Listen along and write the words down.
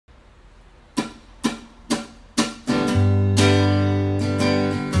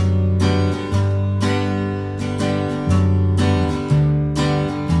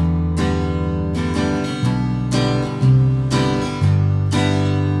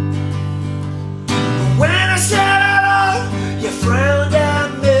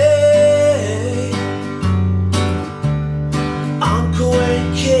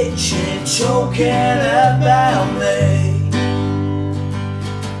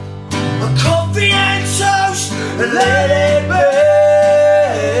and let it be.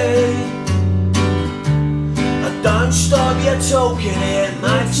 Don't stop your talking, it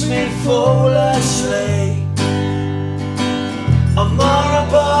makes me fall asleep. I'm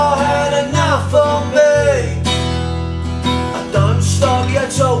horrible, had enough of me. Don't stop your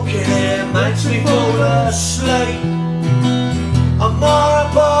talking, it makes me fall asleep. I'm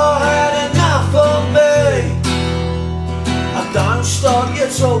horrible, had enough of me. Don't stop your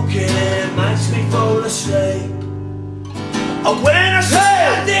talking, it makes me fall asleep. And when I say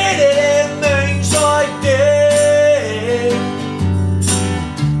I did it, it means I did.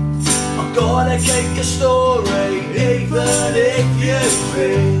 I've gotta keep your story, even if you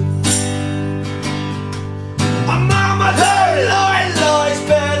think I'm mama don't lie, lies,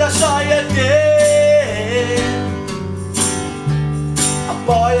 better say you did. I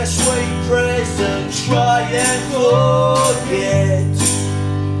buy a sweet present, try and forget.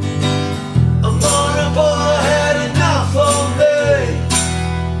 I'm horrible, had enough of me.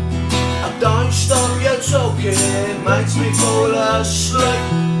 Don't stop your talking, it makes me fall asleep.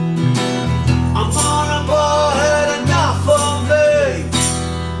 I'm horrible, had enough of me.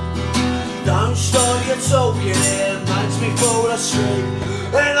 Don't stop your talking, it makes me fall asleep.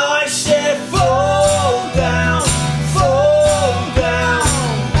 And I said fall down,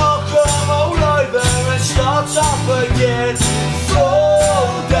 knock them all over and start up again.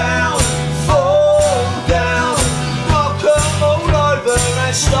 Fall down, knock them all over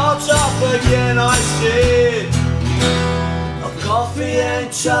and start up again. I said a coffee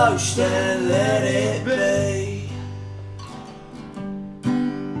and toast and let it be.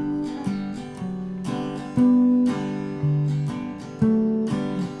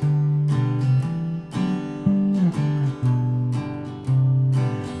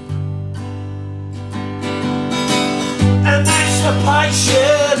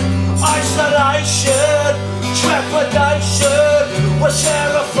 Anticipation, isolation, trepidation. We're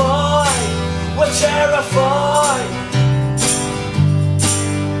terrified, we're terrified.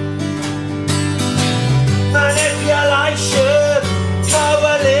 Manipulation,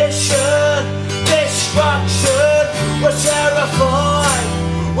 coalition, destruction. We're terrified,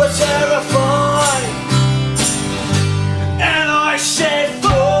 we're terrified. And I said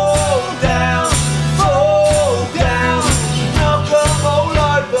fall down,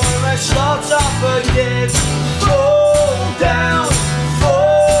 start up again. Fall down,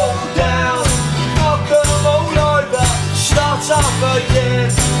 knock them all over, start up again.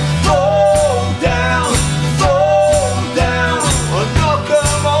 Fall down, knock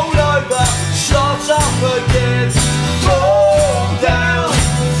them all over, start up again.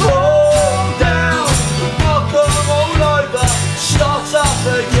 Fall down, knock them all over, start up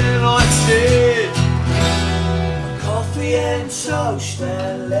again. I did coffee and toast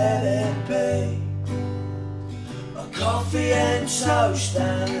and let it be. A coffee and toast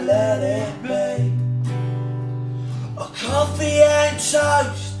and let it be. A coffee and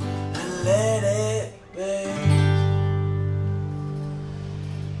toast and let it be.